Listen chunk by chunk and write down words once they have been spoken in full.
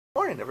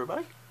Morning,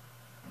 everybody.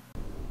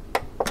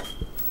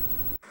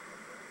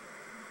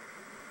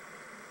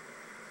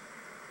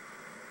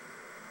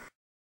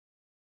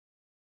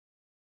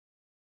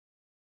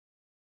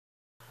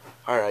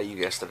 Alright, you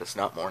guessed it, it's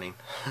not morning.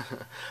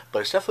 But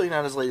it's definitely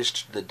not as late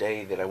as the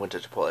day that I went to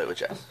Chipotle with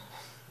Jess.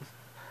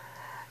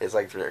 It's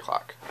like 3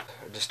 o'clock.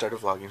 I just started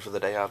vlogging for the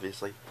day,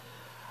 obviously.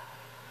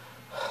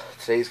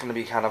 Today's going to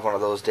be kind of one of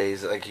those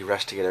days that like you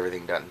rush to get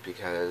everything done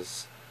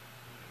because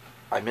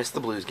I missed the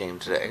Blues game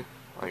today.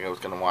 Like I was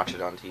going to watch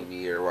it on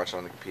TV or watch it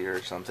on the computer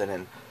or something,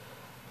 and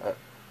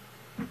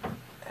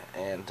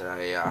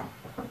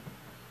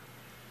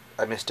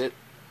I missed it.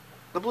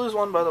 The Blues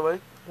won, by the way.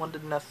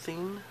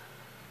 1-0.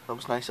 That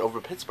was nice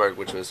over Pittsburgh,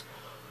 which was,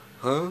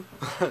 huh?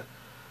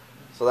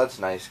 So that's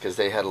nice because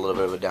they had a little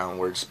bit of a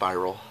downward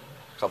spiral.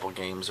 A couple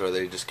games where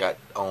they just got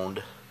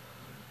owned.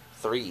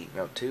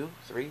 2,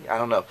 3, I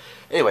don't know.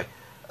 Anyway,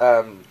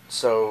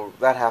 so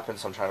that happened.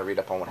 So I'm trying to read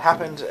up on what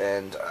happened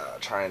and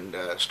trying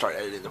to start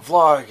editing the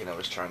vlog. And I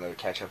was trying to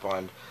catch up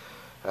on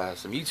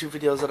some YouTube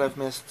videos that I've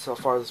missed so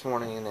far this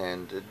morning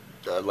and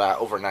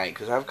overnight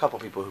because I have a couple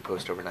people who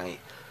post overnight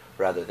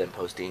rather than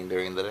posting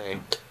during the day.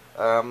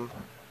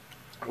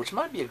 Which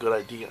might be a good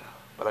idea,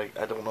 but I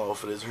don't know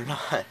if it is or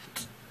not.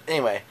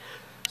 Anyway,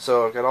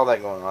 so I've got all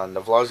that going on.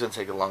 The vlog's going to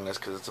take the longest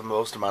because it's the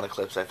most amount of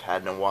clips I've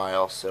had in a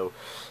while, so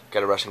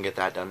got to rush and get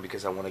that done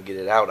because I want to get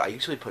it out. I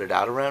usually put it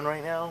out around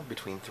right now,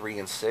 between 3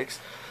 and 6,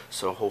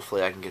 so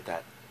hopefully I can get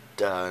that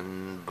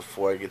done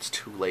before it gets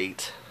too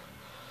late.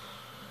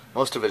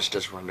 Most of it's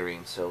just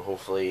rendering, so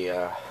hopefully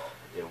it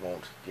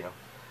won't,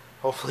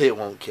 hopefully it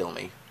won't kill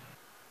me.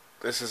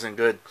 This isn't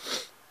good.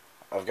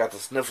 I've got the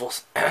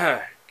sniffles.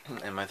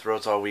 And my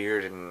throat's all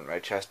weird, and my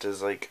chest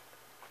is, like,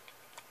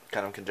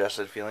 kind of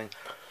congested feeling.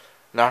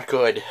 Not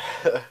good.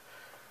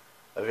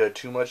 I've got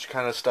too much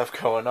kind of stuff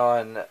going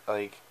on,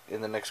 like,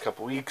 in the next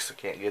couple weeks. I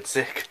can't get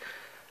sick.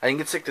 I can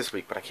get sick this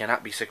week, but I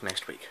cannot be sick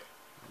next week.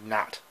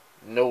 Not.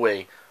 No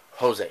way.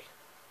 Jose.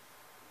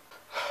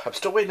 I'm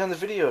still waiting on the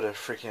video to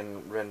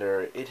freaking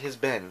render. It has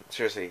been,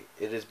 seriously,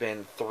 it has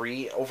been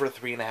over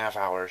 3.5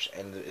 hours,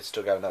 and it's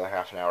still got another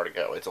half an hour to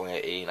go. It's only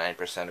at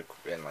 89%,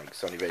 in, like,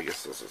 Sony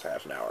Vegas, this is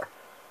half an hour.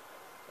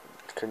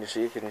 Can you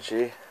see? Can you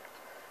see?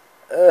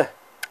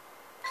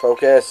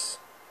 Focus.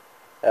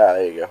 Ah,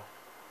 there you go.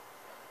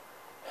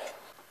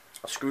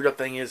 The screwed up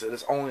thing is,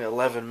 it's only an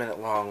 11-minute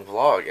long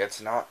vlog.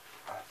 It's not.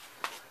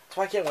 That's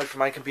why I can't wait for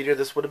my computer.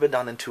 This would have been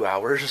done in 2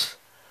 hours.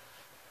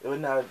 It would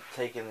not have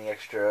taken the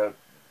extra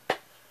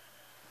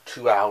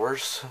 2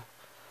 hours.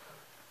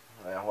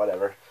 Yeah,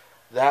 whatever.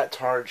 That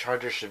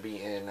charger should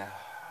be in.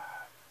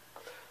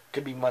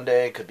 Could be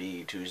Monday, could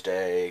be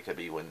Tuesday, could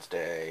be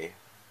Wednesday.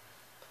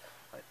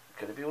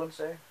 Could it be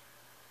Wednesday?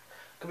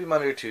 Could be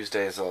Monday or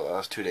Tuesday. It's the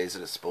last 2 days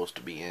that it's supposed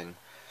to be in.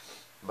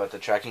 But the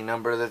tracking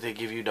number that they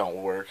give you don't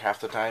work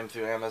half the time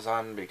through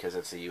Amazon because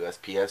it's a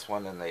USPS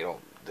one, and they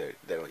don't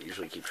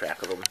usually keep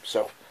track of them.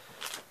 So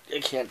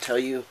I can't tell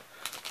you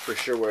for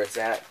sure where it's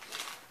at.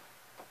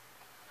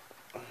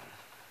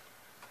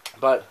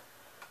 But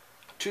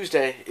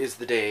Tuesday is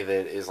the day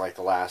that is like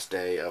the last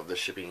day of the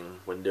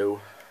shipping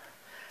window.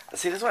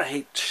 See, that's why I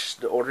hate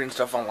ordering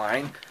stuff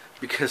online,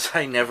 because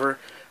I never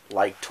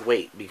like to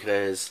wait,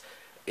 because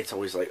it's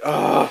always like,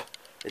 ugh,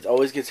 it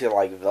always gets here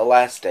like the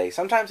last day.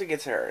 Sometimes it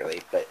gets here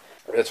early, but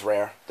it's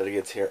rare that it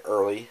gets here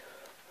early.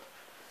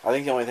 I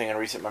think the only thing in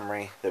recent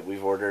memory that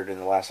we've ordered in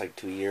the last like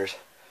 2 years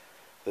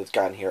that's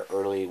gotten here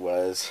early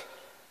was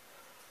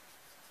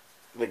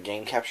the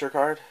game capture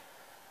card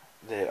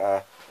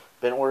that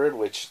been ordered,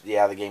 which,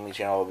 yeah, the gaming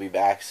channel will be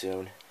back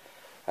soon.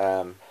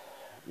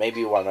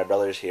 Maybe one of my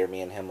brothers here,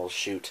 me and him will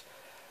shoot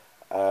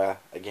a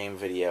game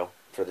video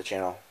for the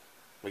channel.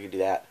 We could do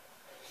that.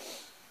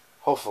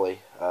 Hopefully,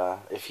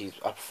 if he's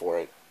up for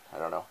it. I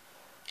don't know.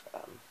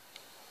 I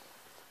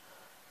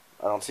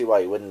don't see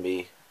why he wouldn't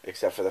be,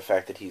 except for the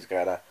fact that he's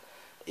got a...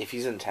 If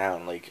he's in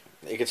town, like,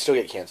 it could still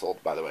get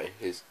canceled, by the way.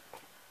 His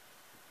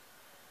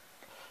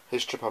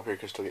trip up here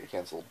could still get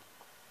canceled.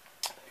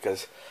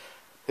 Because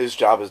his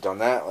job has done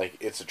that. Like,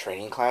 it's a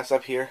training class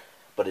up here,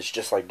 but it's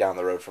just, like, down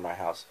the road from my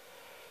house.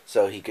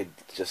 So he could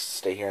just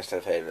stay here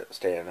instead of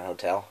staying in a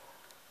hotel.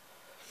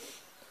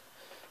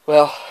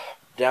 Well,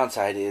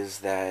 downside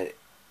is that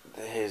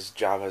his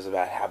job has a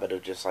bad habit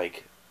of just,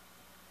 like,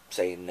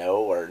 saying no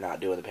or not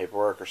doing the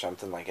paperwork or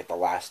something, like, at the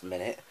last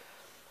minute,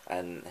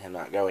 and him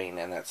not going,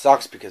 and that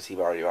sucks because he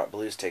already bought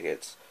Blues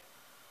tickets.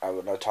 I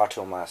talked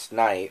to him last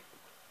night.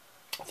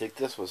 I think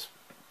that was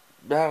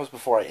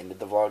before I ended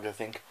the vlog, I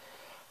think,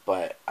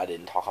 but I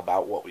didn't talk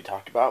about what we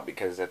talked about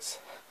because it's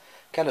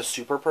kind of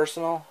super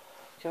personal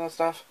kind of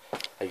stuff,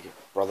 like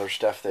brother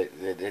stuff that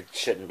it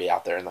shouldn't be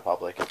out there in the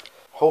public.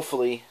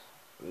 Hopefully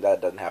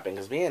that doesn't happen,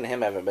 because me and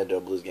him haven't been to a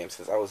Blues game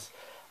since I was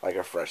like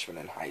a freshman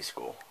in high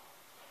school.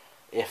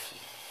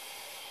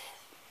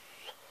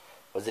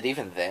 Was it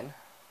even then?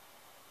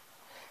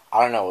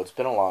 I don't know. It's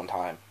been a long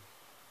time.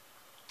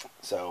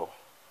 So,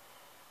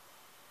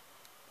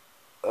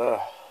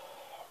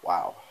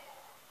 wow.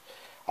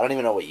 I don't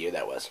even know what year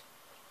that was.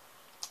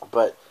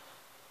 But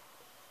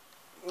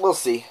we'll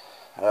see.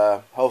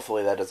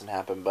 Hopefully that doesn't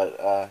happen,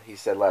 but he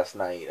said last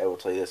night, I will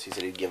tell you this, he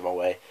said he'd give them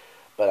away.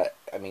 But,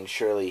 I mean,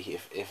 surely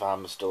if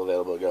I'm still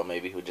available to go,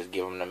 maybe he would just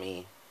give them to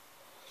me.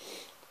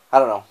 I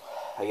don't know.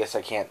 I guess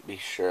I can't be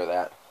sure of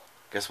that.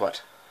 Guess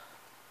what?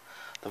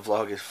 The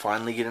vlog is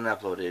finally getting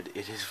uploaded.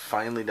 It is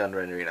finally done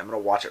rendering. I'm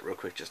going to watch it real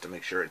quick just to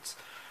make sure it's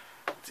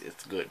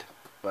good.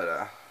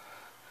 But,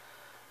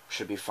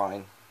 should be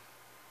fine.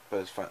 But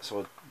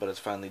it's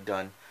finally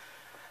done.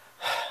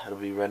 It'll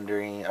be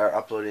rendering or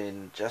uploading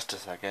in just a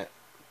second.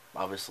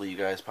 Obviously, you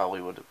guys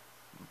probably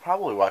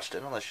watched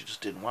it unless you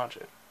just didn't watch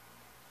it.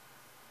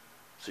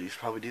 So you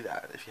should probably do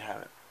that if you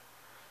haven't,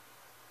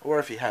 or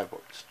if you have,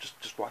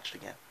 just watch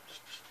it again.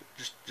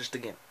 Just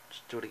again.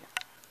 Just do it again.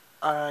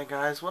 Alright,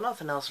 guys. Well,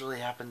 nothing else really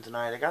happened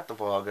tonight. I got the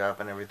vlog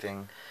up and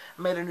everything.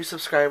 I made a new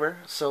subscriber,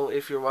 so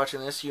if you're watching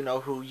this, you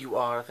know who you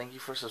are. Thank you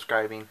for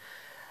subscribing.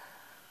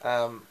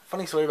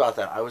 Funny story about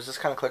that. I was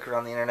just kind of clicking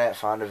around the internet,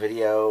 found a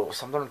video,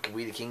 something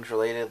We the Kings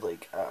related.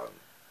 Like,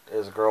 it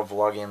was a girl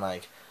vlogging,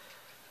 like,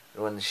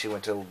 when she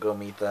went to go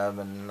meet them,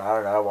 and I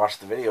don't know, I watched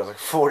the video. It was like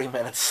 40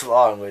 minutes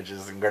long, which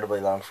is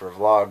incredibly long for a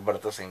vlog, but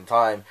at the same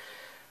time,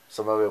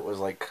 some of it was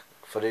like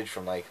footage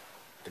from like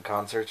the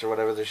concerts or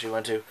whatever that she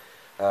went to,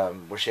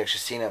 where she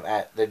actually seen them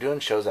at, they're doing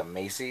shows at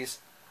Macy's,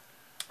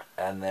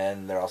 and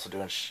then they're also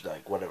doing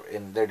like whatever,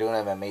 and they're doing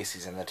them at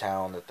Macy's in the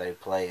town that they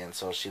play in,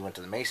 so she went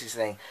to the Macy's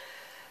thing,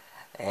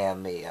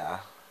 and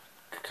the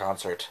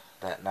concert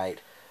that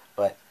night.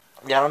 But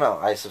yeah, I don't know,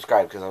 I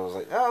subscribed because I was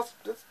like, oh,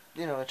 it's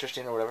you know,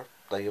 interesting or whatever.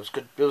 Like, it was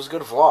good. It was a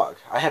good vlog.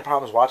 I had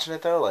problems watching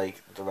it though,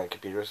 like my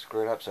computer was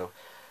screwing up. So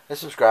I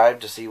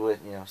subscribed to see what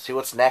see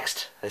what's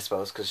next. I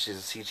suppose because she's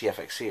a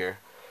CTFXer,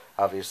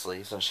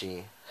 obviously. So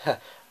she,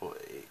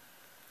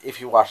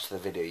 if you watched the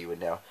video, you would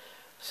know.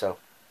 So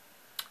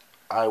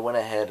I went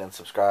ahead and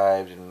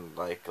subscribed and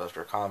like left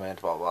her a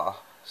comment, blah blah.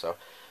 So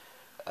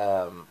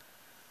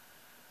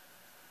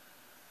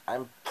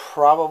I'm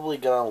probably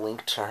gonna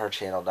link to her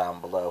channel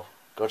down below.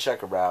 Go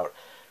check her out.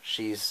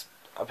 She's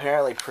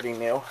apparently pretty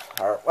new.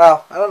 Or,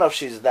 well, I don't know if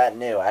she's that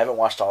new. I haven't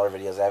watched all her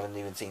videos. I haven't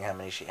even seen how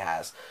many she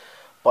has.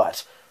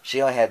 But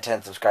she only had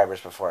 10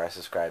 subscribers before I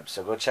subscribed.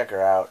 So go check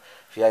her out.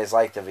 If you guys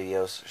like the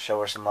videos, show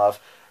her some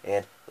love.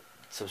 And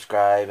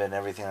subscribe and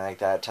everything like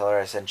that. Tell her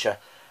I sent you.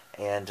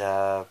 And,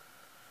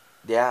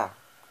 yeah.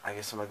 I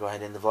guess I'm going to go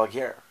ahead and end the vlog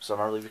here. So I'm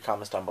going to leave your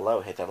comments down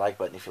below. Hit that like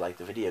button if you like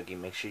the video.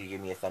 Make sure you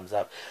give me a thumbs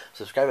up.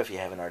 Subscribe if you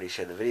haven't already.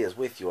 Share the videos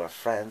with your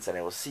friends. And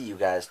I will see you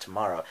guys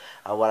tomorrow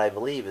on what I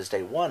believe is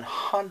day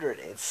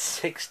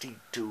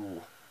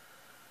 162.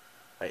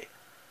 Wait.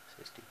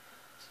 60.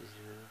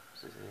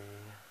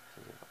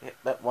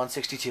 Yep,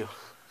 162.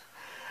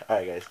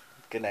 Alright, guys.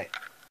 Good night.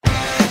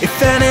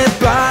 If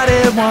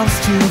anybody wants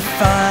to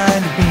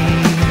find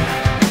me,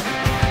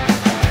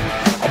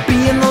 I'll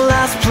be in the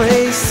last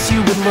place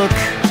you would look.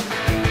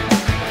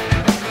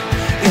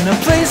 In a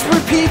place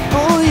where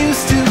people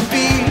used to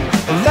be,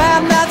 a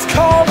land that's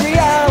cold.